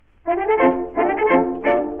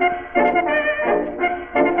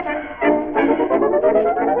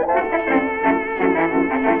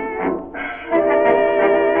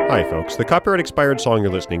folks. The copyright-expired song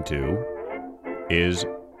you're listening to is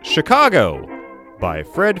Chicago by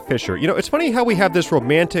Fred Fisher. You know, it's funny how we have this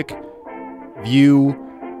romantic view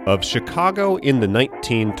of Chicago in the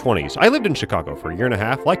 1920s. I lived in Chicago for a year and a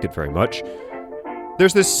half, liked it very much.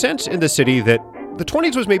 There's this sense in the city that the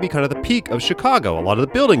 20s was maybe kind of the peak of Chicago. A lot of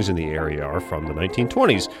the buildings in the area are from the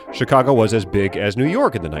 1920s. Chicago was as big as New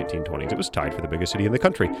York in the 1920s. It was tied for the biggest city in the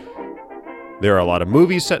country. There are a lot of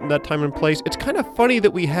movies set in that time and place. It's kind of funny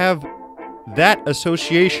that we have that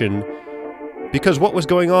association because what was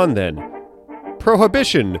going on then?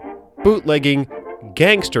 Prohibition, bootlegging,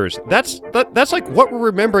 gangsters. That's like what we're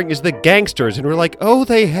remembering is the gangsters, and we're like, oh,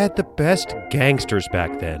 they had the best gangsters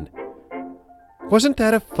back then. Wasn't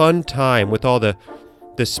that a fun time with all the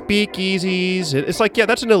speakeasies? It's like, yeah,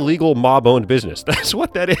 that's an illegal mob-owned business. That's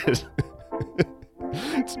what that is.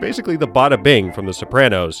 It's basically the bada bing from The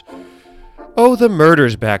Sopranos. Oh, the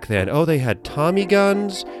murders back then. Oh, they had Tommy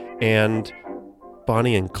guns and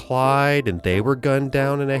Bonnie and Clyde, and they were gunned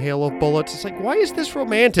down in a hail of bullets. It's like, why is this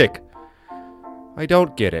romantic? I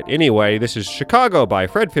don't get it. Anyway, this is Chicago by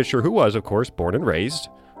Fred Fisher, who was, of course, born and raised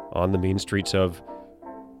on the mean streets of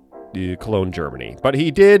Cologne, Germany. But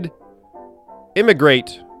he did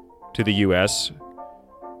immigrate to the U.S.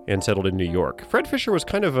 and settled in New York. Fred Fisher was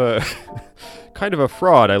kind of a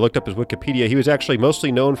fraud. I looked up his Wikipedia. He was actually mostly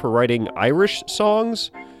known for writing Irish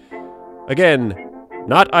songs. Again,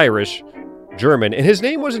 not Irish, German. And his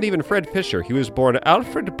name wasn't even Fred Fisher. He was born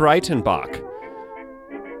Alfred Breitenbach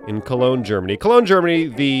in Cologne, Germany. Cologne, Germany,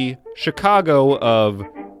 the Chicago of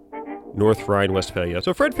North Rhine-Westphalia.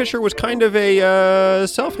 So Fred Fisher was kind of a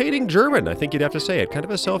self-hating German, I think you'd have to say it. Kind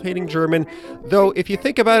of a self-hating German. Though, if you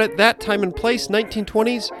think about it, that time and place,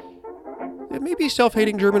 1920s, maybe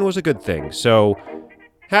self-hating German was a good thing. So,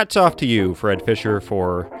 hats off to you, Fred Fisher,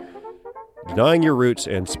 for denying your roots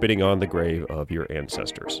and spitting on the grave of your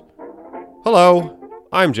ancestors. Hello,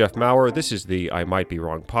 I'm Jeff Maurer. This is the I Might Be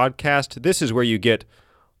Wrong podcast. This is where you get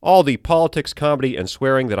all the politics, comedy, and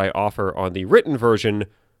swearing that I offer on the written version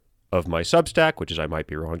of my Substack, which is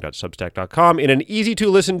imightbewrong.substack.com, in an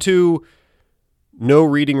easy-to-listen-to, no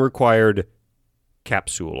reading required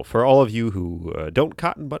capsule for all of you who don't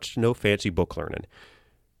cotton much to no fancy book learning.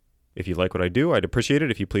 If you like what I do, I'd appreciate it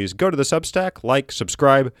if you please go to the Substack, like,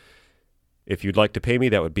 subscribe. If you'd like to pay me,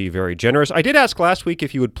 that would be very generous. I did ask last week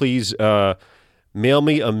if you would please mail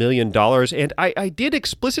me $1 million, and I did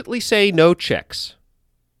explicitly say no checks.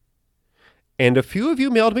 And a few of you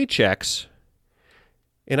mailed me checks.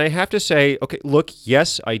 And I have to say, okay, look,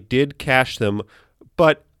 yes, I did cash them,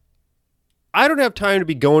 but I don't have time to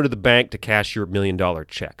be going to the bank to cash your $1 million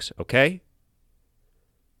checks, okay?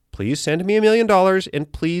 Please send me $1 million,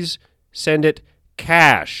 and please send it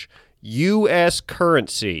cash, U.S.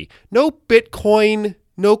 currency. No Bitcoin,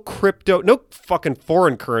 no crypto, no fucking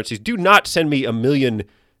foreign currencies. Do not send me $1 million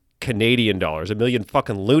Canadian dollars, $1 million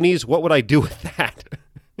fucking loonies. What would I do with that?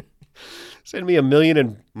 Send me $1 million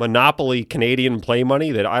in Monopoly Canadian play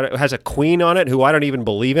money that has a queen on it who I don't even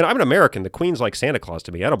believe in. I'm an American. The queen's like Santa Claus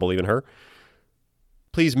to me. I don't believe in her.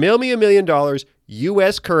 Please mail me $1 million,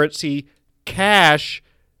 U.S. currency, cash,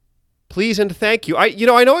 please and thank you. I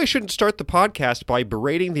know I shouldn't start the podcast by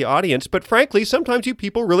berating the audience, but frankly, sometimes you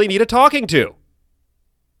people really need a talking to.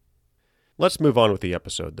 Let's move on with the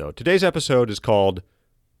episode, though. Today's episode is called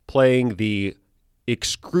Playing the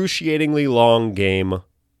Excruciatingly Long Game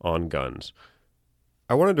on Guns.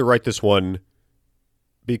 I wanted to write this one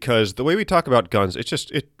because the way we talk about guns,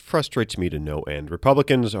 it frustrates me to no end.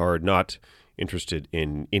 Republicans are not interested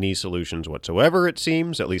in any solutions whatsoever, it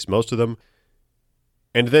seems, at least most of them.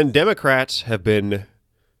 And then Democrats have been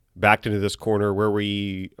backed into this corner where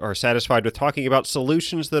we are satisfied with talking about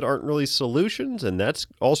solutions that aren't really solutions, and that's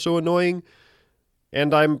also annoying.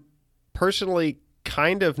 And I'm personally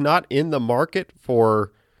kind of not in the market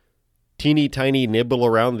for teeny tiny nibble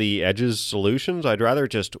around the edges solutions. I'd rather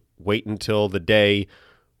just wait until the day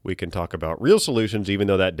we can talk about real solutions, even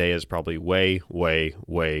though that day is probably way, way,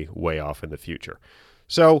 way, way off in the future.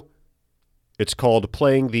 So it's called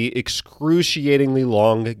Playing the Excruciatingly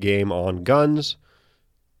Long Game on Guns,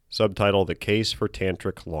 subtitle The Case for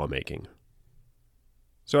Tantric Lawmaking.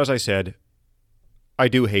 So as I said, I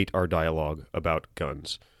do hate our dialogue about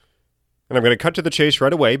guns. And I'm going to cut to the chase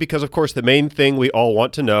right away because, of course, the main thing we all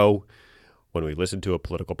want to know when we listen to a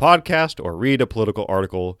political podcast or read a political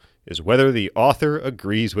article is whether the author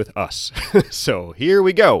agrees with us. So here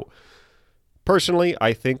we go. Personally,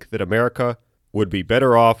 I think that America would be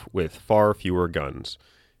better off with far fewer guns.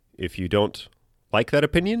 If you don't like that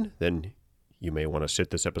opinion, then you may want to sit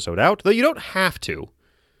this episode out, though you don't have to.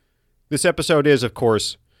 This episode is, of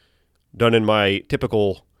course, done in my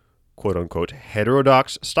typical quote-unquote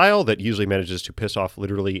heterodox style that usually manages to piss off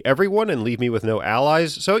literally everyone and leave me with no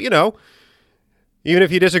allies. So, even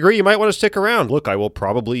if you disagree, you might want to stick around. Look, I will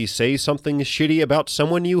probably say something shitty about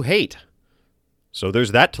someone you hate. So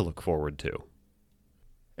there's that to look forward to.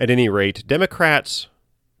 At any rate, Democrats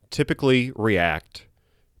typically react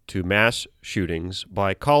to mass shootings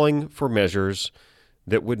by calling for measures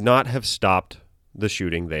that would not have stopped the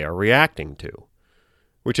shooting they are reacting to,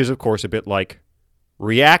 which is, of course, a bit like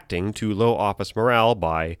reacting to low office morale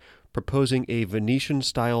by proposing a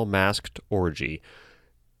Venetian-style masked orgy.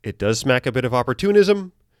 It does smack a bit of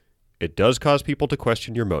opportunism. It does cause people to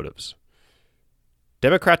question your motives.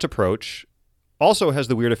 Democrats' approach also has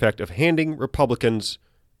the weird effect of handing Republicans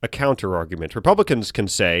a counter-argument. Republicans can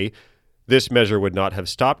say this measure would not have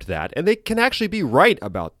stopped that, and they can actually be right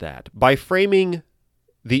about that. By framing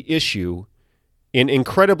the issue in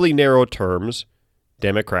incredibly narrow terms,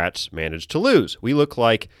 Democrats manage to lose. We look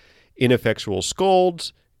like ineffectual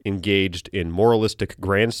scolds engaged in moralistic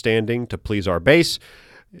grandstanding to please our base,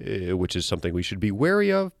 which is something we should be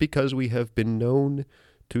wary of because we have been known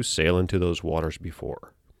to sail into those waters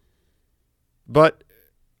before. But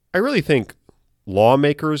I really think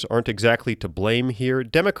lawmakers aren't exactly to blame here.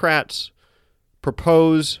 Democrats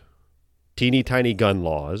propose teeny tiny gun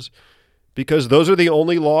laws because those are the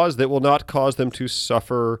only laws that will not cause them to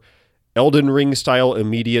suffer Elden Ring-style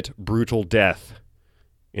immediate brutal death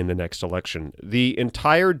in the next election. The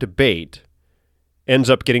entire debate ends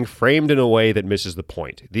up getting framed in a way that misses the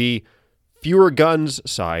point. The fewer guns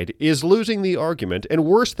side is losing the argument, and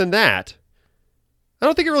worse than that, I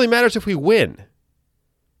don't think it really matters if we win.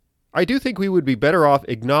 I do think we would be better off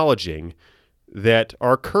acknowledging that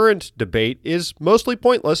our current debate is mostly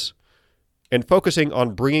pointless and focusing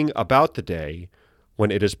on bringing about the day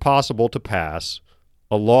when it is possible to pass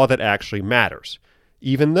a law that actually matters,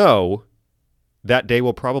 even though that day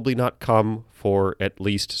will probably not come for at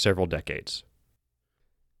least several decades.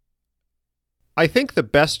 I think the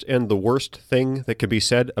best and the worst thing that can be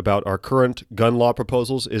said about our current gun law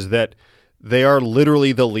proposals is that they are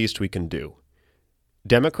literally the least we can do.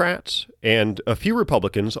 Democrats and a few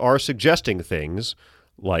Republicans are suggesting things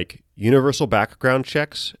like universal background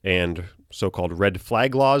checks and so-called red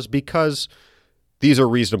flag laws because these are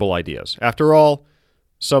reasonable ideas. After all,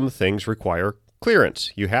 some things require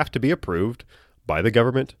clearance. You have to be approved by the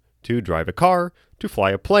government to drive a car, to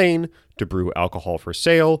fly a plane, to brew alcohol for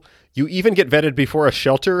sale. You even get vetted before a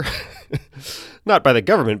shelter. Not by the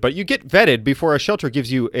government, but you get vetted before a shelter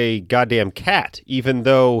gives you a goddamn cat, even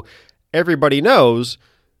though everybody knows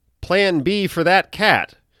plan B for that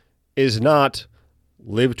cat is not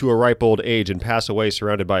live to a ripe old age and pass away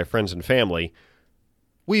surrounded by friends and family.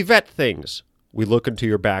 We vet things. We look into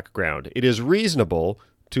your background. It is reasonable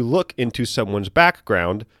to look into someone's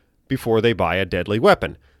background before they buy a deadly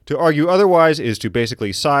weapon. To argue otherwise is to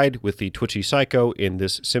basically side with the twitchy psycho in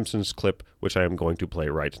this Simpsons clip, which I am going to play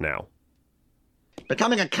right now.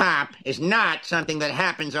 Becoming a cop is not something that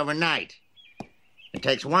happens overnight. It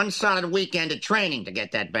takes one solid weekend of training to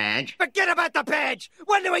get that badge. Forget about the badge!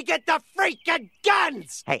 When do we get the freaking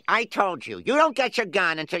guns? Hey, I told you, you don't get your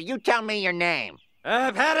gun until you tell me your name.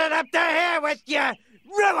 I've had it up to here with you,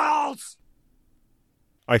 rebels!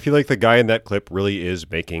 I feel like the guy in that clip really is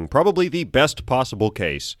making probably the best possible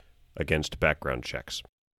case against background checks.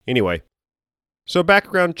 Anyway, so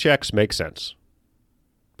background checks make sense.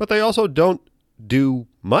 But they also don't do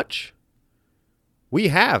much. We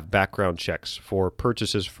have background checks for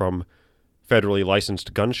purchases from federally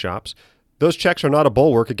licensed gun shops. Those checks are not a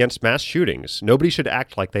bulwark against mass shootings. Nobody should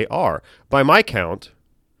act like they are. By my count,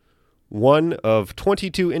 one of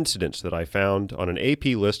 22 incidents that I found on an AP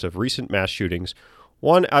list of recent mass shootings,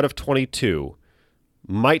 1 out of 22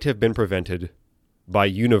 might have been prevented by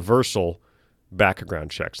universal background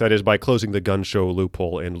checks. That is, by closing the gun show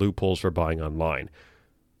loophole and loopholes for buying online.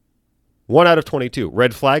 1 out of 22.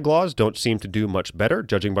 Red flag laws don't seem to do much better,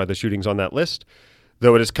 judging by the shootings on that list,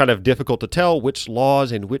 though it is kind of difficult to tell which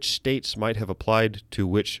laws in which states might have applied to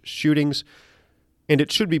which shootings. And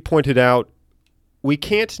it should be pointed out, we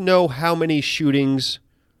can't know how many shootings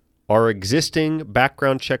our existing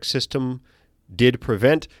background check system did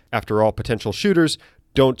prevent. After all, potential shooters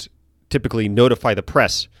don't typically notify the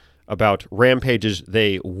press about rampages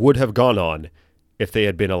they would have gone on if they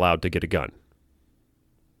had been allowed to get a gun.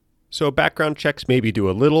 So background checks maybe do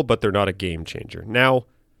a little, but they're not a game changer. Now,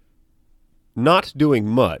 not doing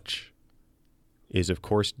much is, of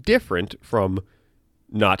course, different from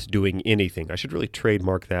not doing anything. I should really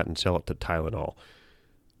trademark that and sell it to Tylenol.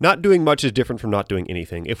 Not doing much is different from not doing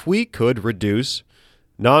anything. If we could reduce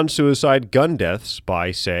non-suicide gun deaths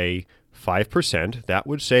by, say, 5%, that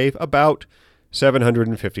would save about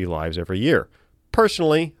 750 lives every year.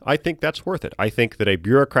 Personally, I think that's worth it. I think that a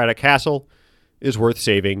bureaucratic hassle is worth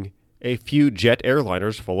saving a few jet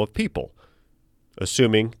airliners full of people.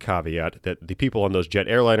 Assuming, caveat, that the people on those jet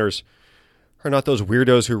airliners are not those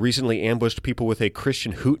weirdos who recently ambushed people with a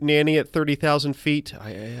Christian hootenanny at 30,000 feet.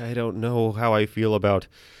 I don't know how I feel about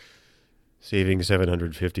saving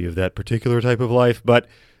 750 of that particular type of life, but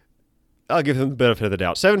I'll give them the benefit of the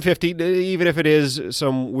doubt. 750, even if it is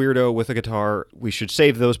some weirdo with a guitar, we should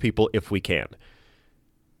save those people if we can.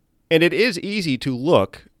 And it is easy to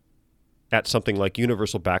look at something like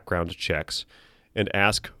universal background checks and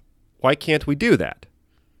ask, why can't we do that?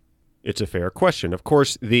 It's a fair question. Of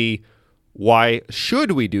course, the why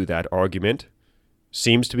should we do that argument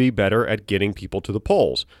seems to be better at getting people to the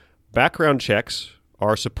polls. Background checks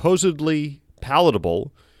are supposedly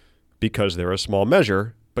palatable because they're a small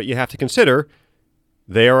measure, but you have to consider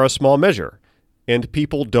they are a small measure, and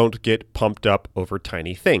people don't get pumped up over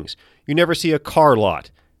tiny things. You never see a car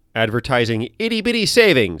lot advertising itty-bitty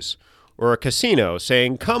savings or a casino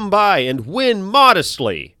saying, come by and win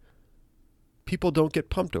modestly. People don't get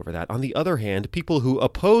pumped over that. On the other hand, people who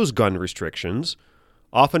oppose gun restrictions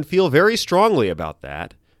often feel very strongly about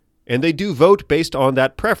that, and they do vote based on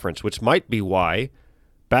that preference, which might be why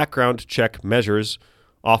background check measures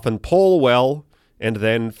often poll well and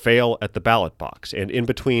then fail at the ballot box. And in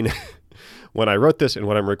between when I wrote this and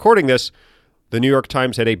when I'm recording this, the New York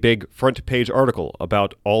Times had a big front page article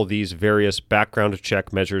about all these various background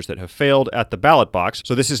check measures that have failed at the ballot box.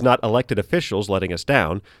 So this is not elected officials letting us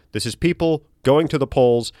down. This is people going to the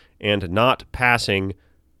polls and not passing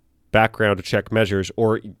background check measures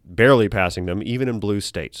or barely passing them, even in blue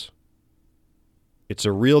states. It's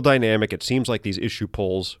a real dynamic. It seems like these issue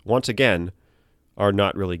polls, once again, are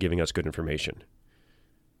not really giving us good information.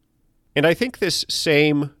 And I think this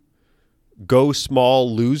same go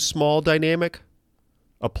small, lose small dynamic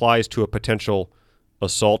applies to a potential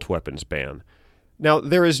assault weapons ban. Now,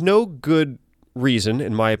 there is no good reason,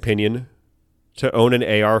 in my opinion, to own an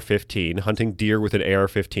AR-15. Hunting deer with an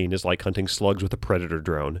AR-15 is like hunting slugs with a Predator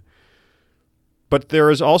drone. But there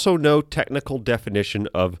is also no technical definition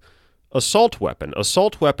of assault weapon.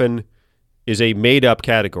 Assault weapon is a made-up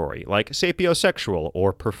category, like sapiosexual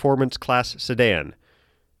or performance class sedan.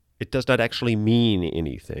 It does not actually mean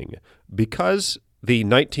anything. Because the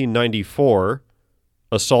 1994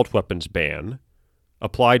 assault weapons ban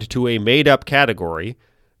applied to a made-up category,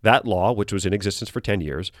 that law, which was in existence for 10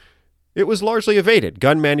 years, it was largely evaded.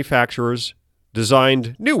 Gun manufacturers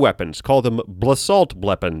designed new weapons, called them blassault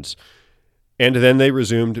weapons, and then they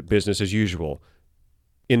resumed business as usual.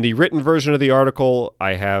 In the written version of the article,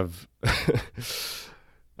 I have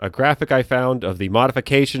a graphic I found of the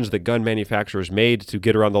modifications that gun manufacturers made to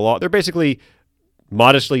get around the law. They're basically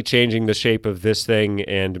modestly changing the shape of this thing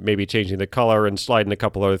and maybe changing the color and sliding a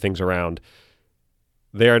couple other things around.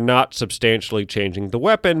 They are not substantially changing the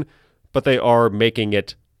weapon, but they are making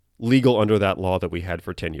it legal under that law that we had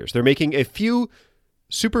for 10 years. They're making a few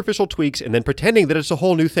superficial tweaks and then pretending that it's a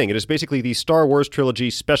whole new thing. It is basically the Star Wars trilogy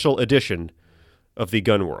special edition of the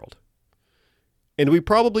gun world. And we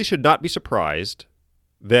probably should not be surprised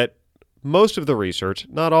that most of the research,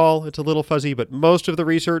 not all, it's a little fuzzy, but most of the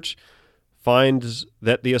research finds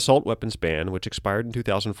that the assault weapons ban, which expired in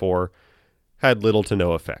 2004, had little to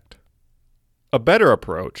no effect. A better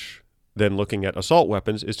approach than looking at assault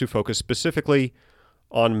weapons is to focus specifically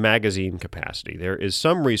on magazine capacity. There is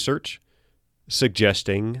some research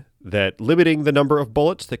suggesting that limiting the number of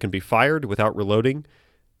bullets that can be fired without reloading,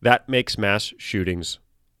 that makes mass shootings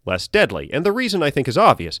less deadly. And the reason, I think, is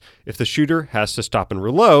obvious. If the shooter has to stop and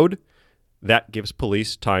reload, that gives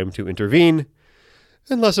police time to intervene.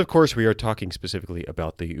 Unless, of course, we are talking specifically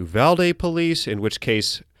about the Uvalde police, in which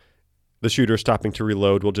case the shooter stopping to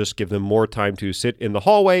reload will just give them more time to sit in the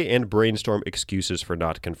hallway and brainstorm excuses for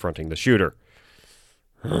not confronting the shooter.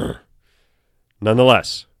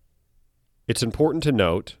 Nonetheless, it's important to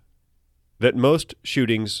note that most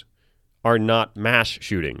shootings are not mass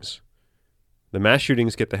shootings. The mass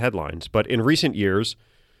shootings get the headlines, but in recent years,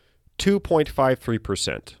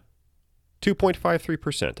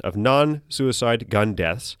 2.53% of non-suicide gun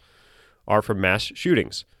deaths are from mass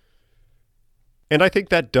shootings. And I think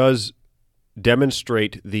that does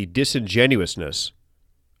demonstrate the disingenuousness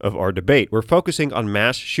of our debate. We're focusing on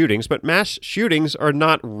mass shootings, but mass shootings are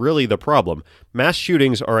not really the problem. Mass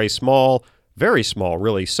shootings are a small, very small,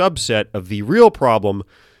 really, subset of the real problem.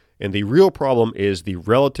 And the real problem is the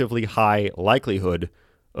relatively high likelihood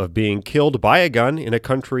of being killed by a gun in a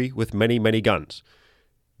country with many, many guns.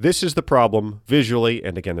 This is the problem visually,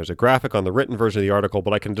 and again, there's a graphic on the written version of the article,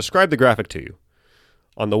 but I can describe the graphic to you.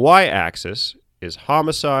 On the y-axis is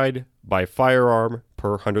homicide by firearm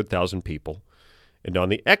per 100,000 people. And on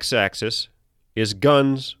the x-axis is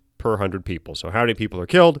guns per 100 people. So how many people are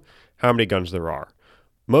killed, how many guns there are.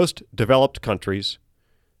 Most developed countries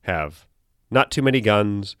have not too many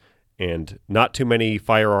guns and not too many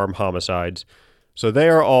firearm homicides. So they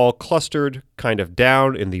are all clustered kind of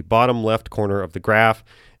down in the bottom left corner of the graph,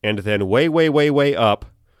 and then way, way, way, way up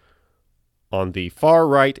on the far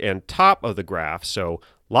right and top of the graph. So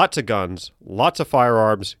lots of guns, lots of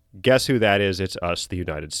firearms. Guess who that is? It's us, the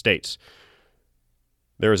United States.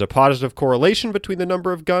 There is a positive correlation between the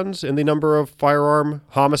number of guns and the number of firearm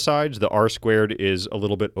homicides. The R-squared is a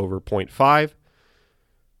little bit over 0.5.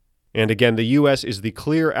 And again, the U.S. is the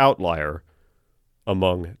clear outlier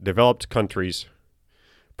among developed countries,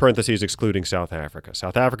 parentheses excluding South Africa.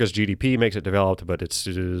 South Africa's GDP makes it developed, but it's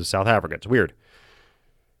South Africa. It's weird.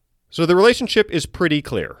 So the relationship is pretty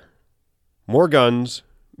clear. More guns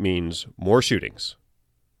means more shootings.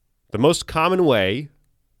 The most common way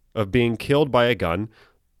of being killed by a gun,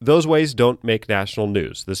 those ways don't make national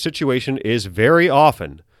news. The situation is very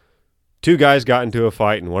often two guys got into a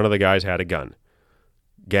fight and one of the guys had a gun.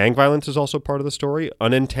 Gang violence is also part of the story.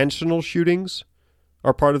 Unintentional shootings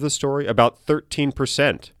are part of the story. About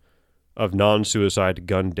 13% of non-suicide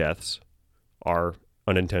gun deaths are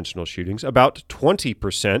unintentional shootings. About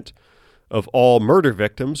 20% of all murder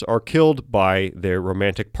victims are killed by their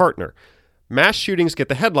romantic partner. Mass shootings get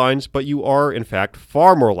the headlines, but you are, in fact,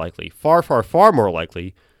 far more likely, far, far, far more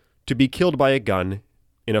likely to be killed by a gun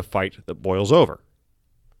in a fight that boils over.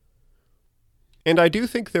 And I do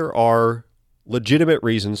think there are legitimate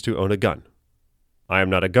reasons to own a gun. I am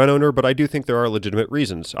not a gun owner, but I do think there are legitimate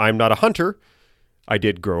reasons. I am not a hunter. I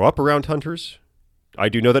did grow up around hunters. I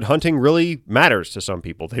do know that hunting really matters to some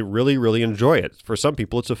people. They really, really enjoy it. For some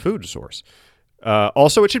people, it's a food source.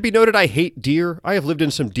 Also, it should be noted I hate deer. I have lived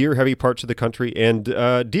in some deer-heavy parts of the country, and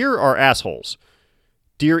deer are assholes.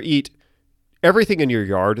 Deer eat everything in your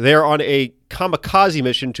yard. They are on a kamikaze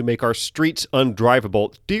mission to make our streets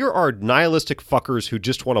undrivable. Deer are nihilistic fuckers who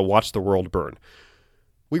just want to watch the world burn.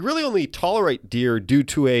 We really only tolerate deer due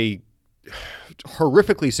to a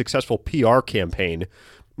horrifically successful PR campaign,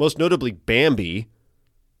 most notably Bambi,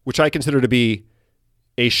 which I consider to be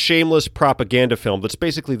a shameless propaganda film that's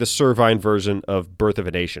basically the Servine version of Birth of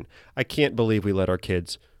a Nation. I can't believe we let our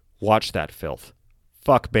kids watch that filth.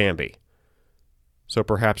 Fuck Bambi. So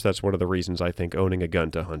perhaps that's one of the reasons I think owning a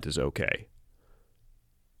gun to hunt is okay.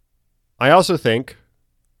 I also think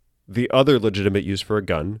the other legitimate use for a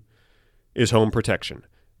gun is home protection.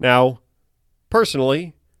 Now,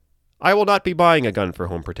 personally, I will not be buying a gun for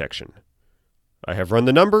home protection. I have run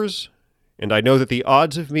the numbers, and I know that the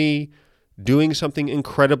odds of me doing something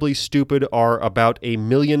incredibly stupid are about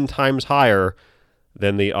 1,000,000 times higher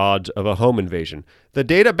than the odds of a home invasion. The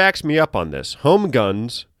data backs me up on this. Home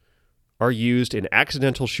guns are used in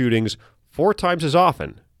accidental shootings 4 times as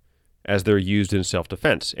often as they're used in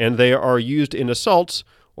self-defense, and they are used in assaults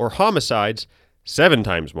or homicides 7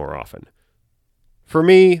 times more often. For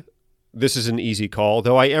me, this is an easy call,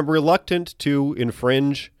 though I am reluctant to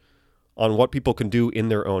infringe on what people can do in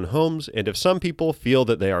their own homes, and if some people feel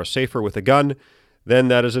that they are safer with a gun, then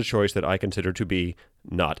that is a choice that I consider to be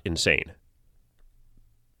not insane.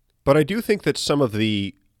 But I do think that some of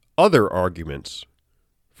the other arguments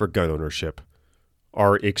for gun ownership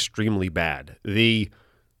are extremely bad. The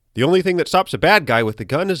only thing that stops a bad guy with a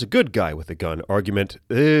gun is a good guy with a gun argument.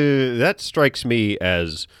 That strikes me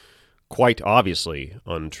as quite obviously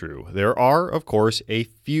untrue. There are, of course, a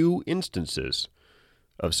few instances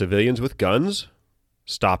of civilians with guns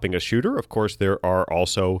stopping a shooter. Of course, there are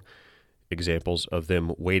also examples of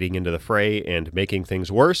them wading into the fray and making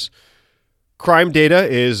things worse. Crime data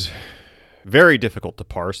is very difficult to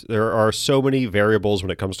parse. There are so many variables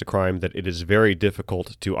when it comes to crime that it is very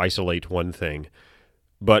difficult to isolate one thing.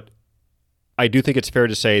 But I do think it's fair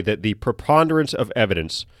to say that the preponderance of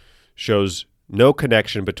evidence shows no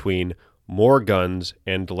connection between more guns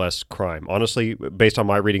and less crime. Honestly, based on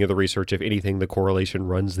my reading of the research, if anything, the correlation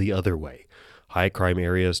runs the other way. High crime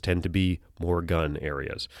areas tend to be more gun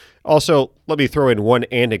areas. Also, let me throw in one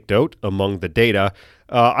anecdote among the data.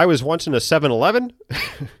 I was once in a 7-Eleven,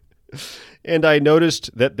 and I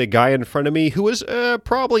noticed that the guy in front of me, who was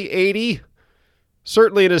probably 80,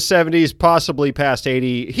 certainly in his 70s, possibly past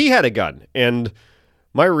 80, he had a gun. And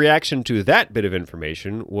my reaction to that bit of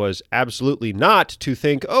information was absolutely not to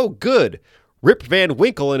think, oh, good, Rip Van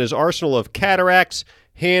Winkle and his arsenal of cataracts,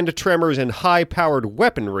 hand tremors, and high-powered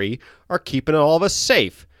weaponry are keeping all of us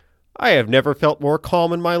safe. I have never felt more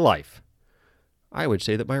calm in my life. I would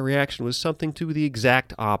say that my reaction was something to the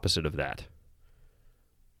exact opposite of that.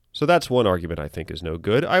 So that's one argument I think is no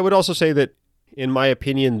good. I would also say that In my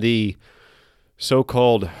opinion, the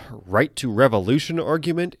so-called right to revolution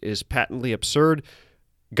argument is patently absurd.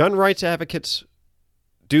 Gun rights advocates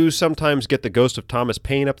do sometimes get the ghost of Thomas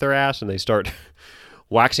Paine up their ass, and they start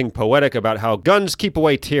waxing poetic about how guns keep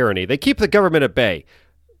away tyranny. They keep the government at bay.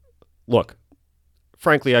 Look,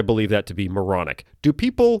 frankly, I believe that to be moronic. Do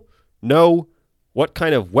people know what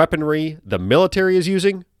kind of weaponry the military is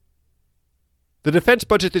using? The defense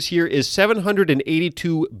budget this year is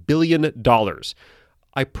 $782 billion.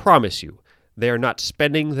 I promise you, they are not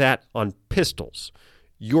spending that on pistols.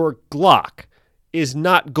 Your Glock is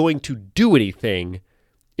not going to do anything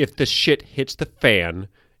if the shit hits the fan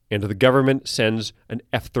and the government sends an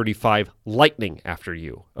F-35 Lightning after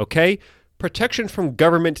you, okay? Protection from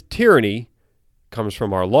government tyranny comes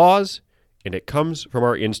from our laws, and it comes from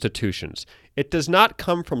our institutions. It does not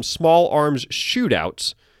come from small arms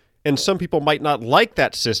shootouts, and some people might not like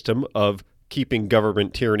that system of keeping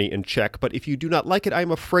government tyranny in check, but if you do not like it,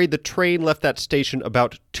 I'm afraid the train left that station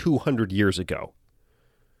about 200 years ago.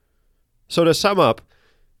 So to sum up,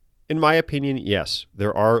 in my opinion, yes,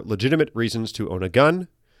 there are legitimate reasons to own a gun,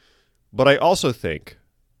 but I also think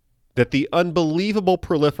that the unbelievable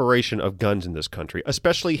proliferation of guns in this country,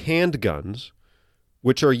 especially handguns,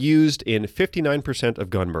 which are used in 59% of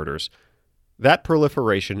gun murders, that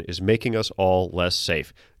proliferation is making us all less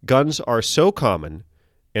safe. Guns are so common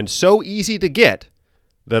and so easy to get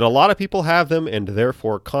that a lot of people have them, and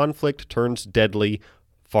therefore conflict turns deadly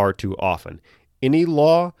far too often. Any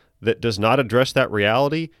law that does not address that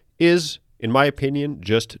reality is, in my opinion,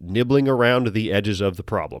 just nibbling around the edges of the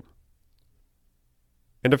problem.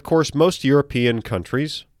 And of course, most European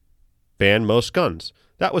countries ban most guns.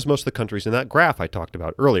 That was most of the countries in that graph I talked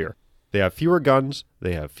about earlier. They have fewer guns,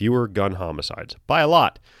 they have fewer gun homicides, by a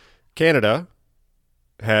lot. Canada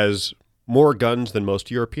has more guns than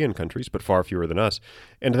most European countries, but far fewer than us.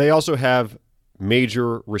 And they also have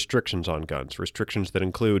major restrictions on guns, restrictions that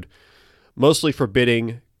include mostly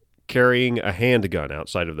forbidding carrying a handgun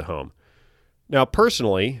outside of the home. Now,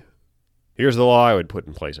 personally, here's the law I would put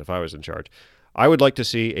in place if I was in charge. I would like to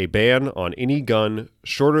see a ban on any gun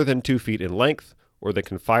shorter than 2 feet in length or that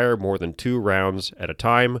can fire more than 2 rounds at a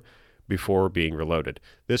time before being reloaded.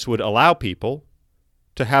 This would allow people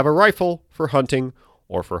to have a rifle for hunting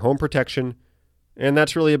or for home protection, and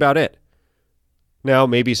that's really about it. Now,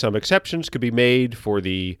 maybe some exceptions could be made for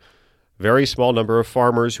the very small number of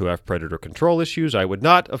farmers who have predator control issues. I would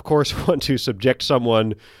not, of course, want to subject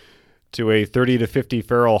someone to a 30 to 50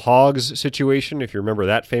 feral hogs situation, if you remember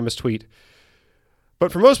that famous tweet.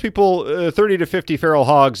 But for most people, 30 to 50 feral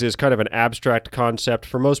hogs is kind of an abstract concept.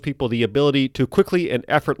 For most people, the ability to quickly and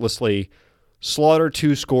effortlessly slaughter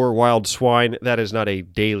 20 wild swine, that is not a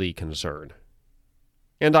daily concern.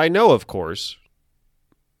 And I know, of course,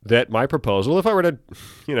 that my proposal, if I were to,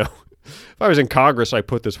 if I was in Congress, I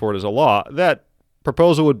put this forward as a law, that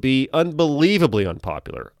proposal would be unbelievably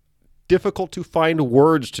unpopular. Difficult to find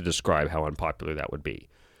words to describe how unpopular that would be.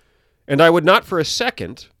 And I would not for a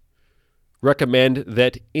second recommend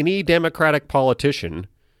that any Democratic politician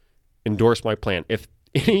endorse my plan. If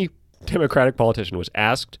any Democratic politician was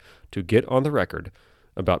asked to get on the record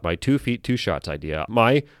about my 2 feet, 2 shots idea,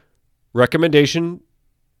 my recommendation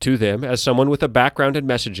to them, as someone with a background in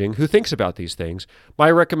messaging who thinks about these things, my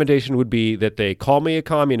recommendation would be that they call me a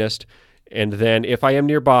communist and then, if I am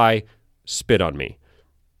nearby, spit on me.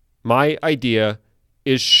 My idea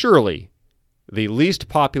is surely the least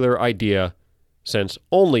popular idea since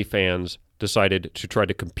OnlyFans decided to try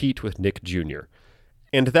to compete with Nick Jr.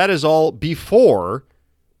 And that is all before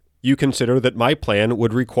you consider that my plan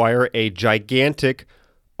would require a gigantic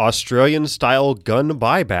Australian-style gun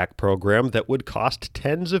buyback program that would cost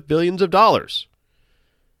tens of billions of dollars.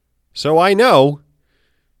 So I know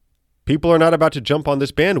people are not about to jump on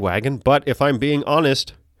this bandwagon, but if I'm being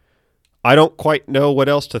honest, I don't quite know what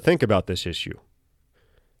else to think about this issue.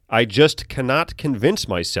 I just cannot convince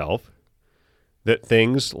myself that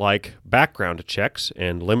things like background checks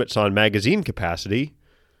and limits on magazine capacity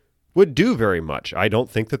would do very much. I don't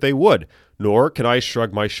think that they would, nor can I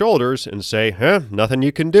shrug my shoulders and say, nothing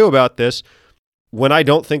you can do about this, when I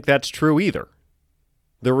don't think that's true either.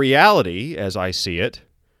 The reality, as I see it,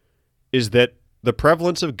 is that the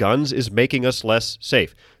prevalence of guns is making us less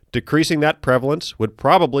safe. Decreasing that prevalence would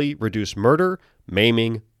probably reduce murder,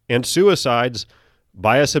 maiming, and suicides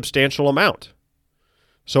by a substantial amount.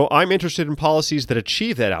 So I'm interested in policies that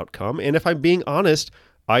achieve that outcome, and if I'm being honest,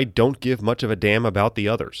 I don't give much of a damn about the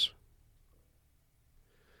others.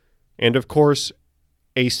 And of course,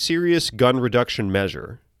 a serious gun reduction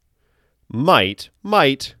measure might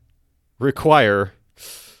require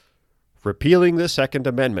repealing the Second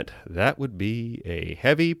Amendment. That would be a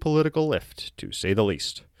heavy political lift, to say the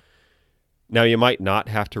least. Now, you might not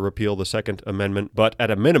have to repeal the Second Amendment, but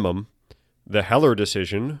at a minimum, the Heller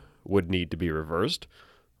decision would need to be reversed.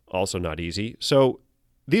 Also not easy. So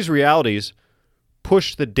these realities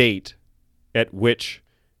push the date at which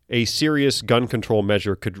a serious gun control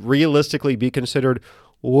measure could realistically be considered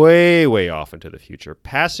way, way off into the future.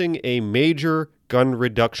 Passing a major gun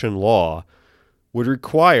reduction law would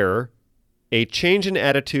require a change in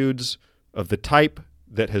attitudes of the type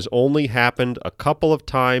that has only happened a couple of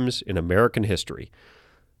times in American history.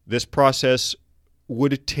 This process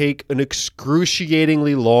would take an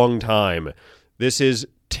excruciatingly long time. This is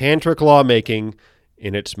tantric lawmaking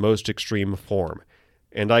in its most extreme form.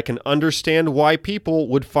 And I can understand why people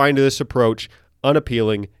would find this approach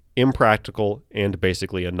unappealing, impractical, and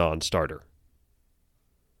basically a non-starter.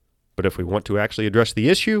 But if we want to actually address the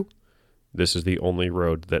issue, this is the only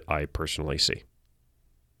road that I personally see.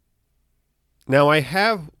 Now, I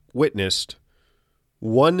have witnessed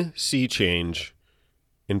one sea change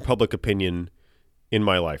in public opinion in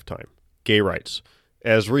my lifetime: gay rights.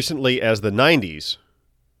 As recently as the 90s,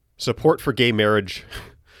 support for gay marriage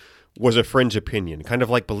was a fringe opinion, kind of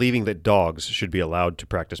like believing that dogs should be allowed to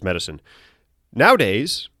practice medicine.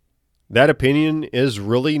 Nowadays, that opinion is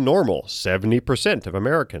really normal. 70% of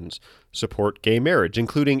Americans support gay marriage,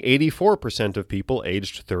 including 84% of people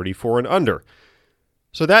aged 34 and under.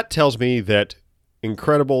 So that tells me that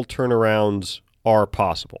incredible turnarounds are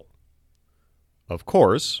possible. Of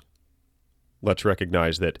course, let's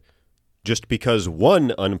recognize that just because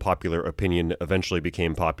one unpopular opinion eventually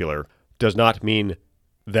became popular does not mean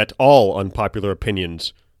that all unpopular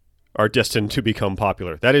opinions are destined to become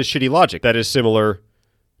popular. That is shitty logic. That is similar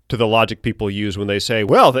to the logic people use when they say,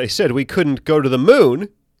 well, they said we couldn't go to the moon,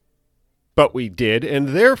 but we did, and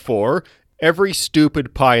therefore every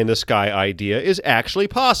stupid pie-in-the-sky idea is actually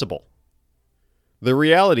possible. The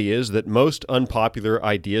reality is that most unpopular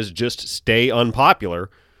ideas just stay unpopular,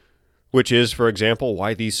 which is, for example,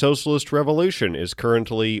 why the socialist revolution is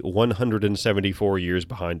currently 174 years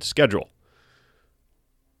behind schedule.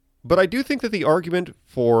 But I do think that the argument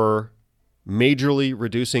for majorly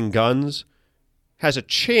reducing guns has a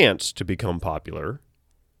chance to become popular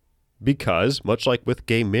because, much like with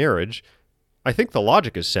gay marriage, I think the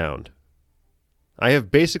logic is sound. I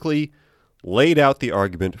have basically laid out the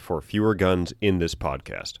argument for fewer guns in this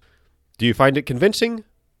podcast. Do you find it convincing?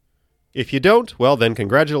 If you don't, well then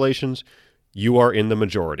congratulations, you are in the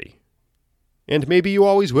majority. And maybe you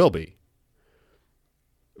always will be.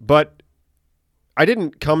 But I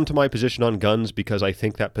didn't come to my position on guns because I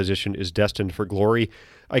think that position is destined for glory.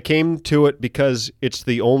 I came to it because it's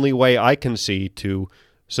the only way I can see to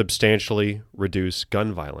substantially reduce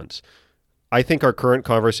gun violence. I think our current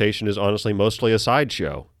conversation is honestly mostly a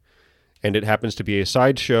sideshow. And it happens to be a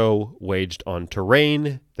sideshow waged on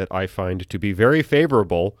terrain that I find to be very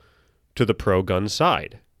favorable to the pro-gun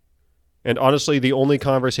side. And honestly, the only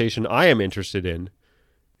conversation I am interested in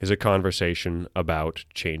is a conversation about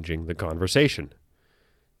changing the conversation.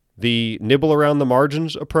 The nibble around the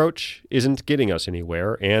margins approach isn't getting us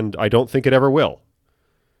anywhere, and I don't think it ever will.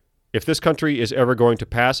 If this country is ever going to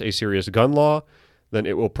pass a serious gun law, then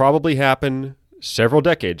it will probably happen several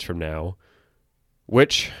decades from now,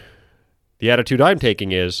 which, the attitude I'm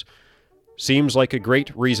taking is, seems like a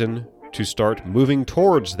great reason to start moving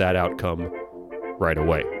towards that outcome right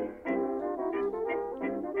away.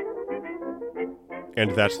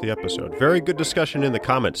 And that's the episode. Very good discussion in the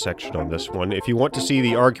comments section on this one. If you want to see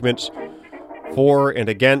the arguments for and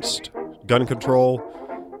against gun control,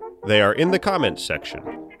 they are in the comments section.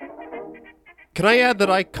 Can I add that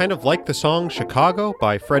I kind of like the song Chicago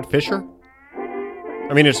by Fred Fisher?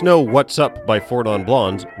 I mean, it's no What's Up by Four Non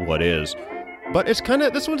Blondes, what is, but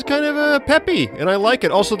this one's kind of peppy, and I like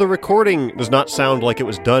it. Also, the recording does not sound like it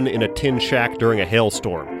was done in a tin shack during a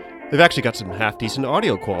hailstorm. They've actually got some half-decent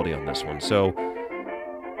audio quality on this one, so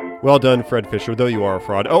well done, Fred Fisher, though you are a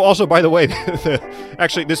fraud. Oh, also, by the way,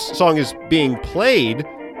 actually, this song is being played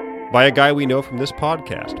by a guy we know from this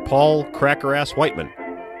podcast, Paul Cracker-Ass Whiteman.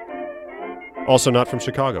 Also not from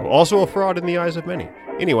Chicago. Also a fraud in the eyes of many.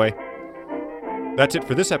 Anyway, that's it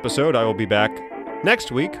for this episode. I will be back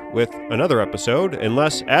next week with another episode,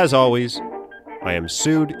 unless, as always, I am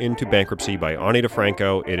sued into bankruptcy by Ani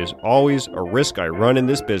DeFranco. It is always a risk I run in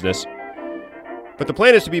this business. But the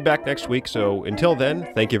plan is to be back next week, so until then,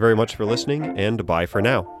 thank you very much for listening, and bye for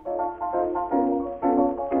now.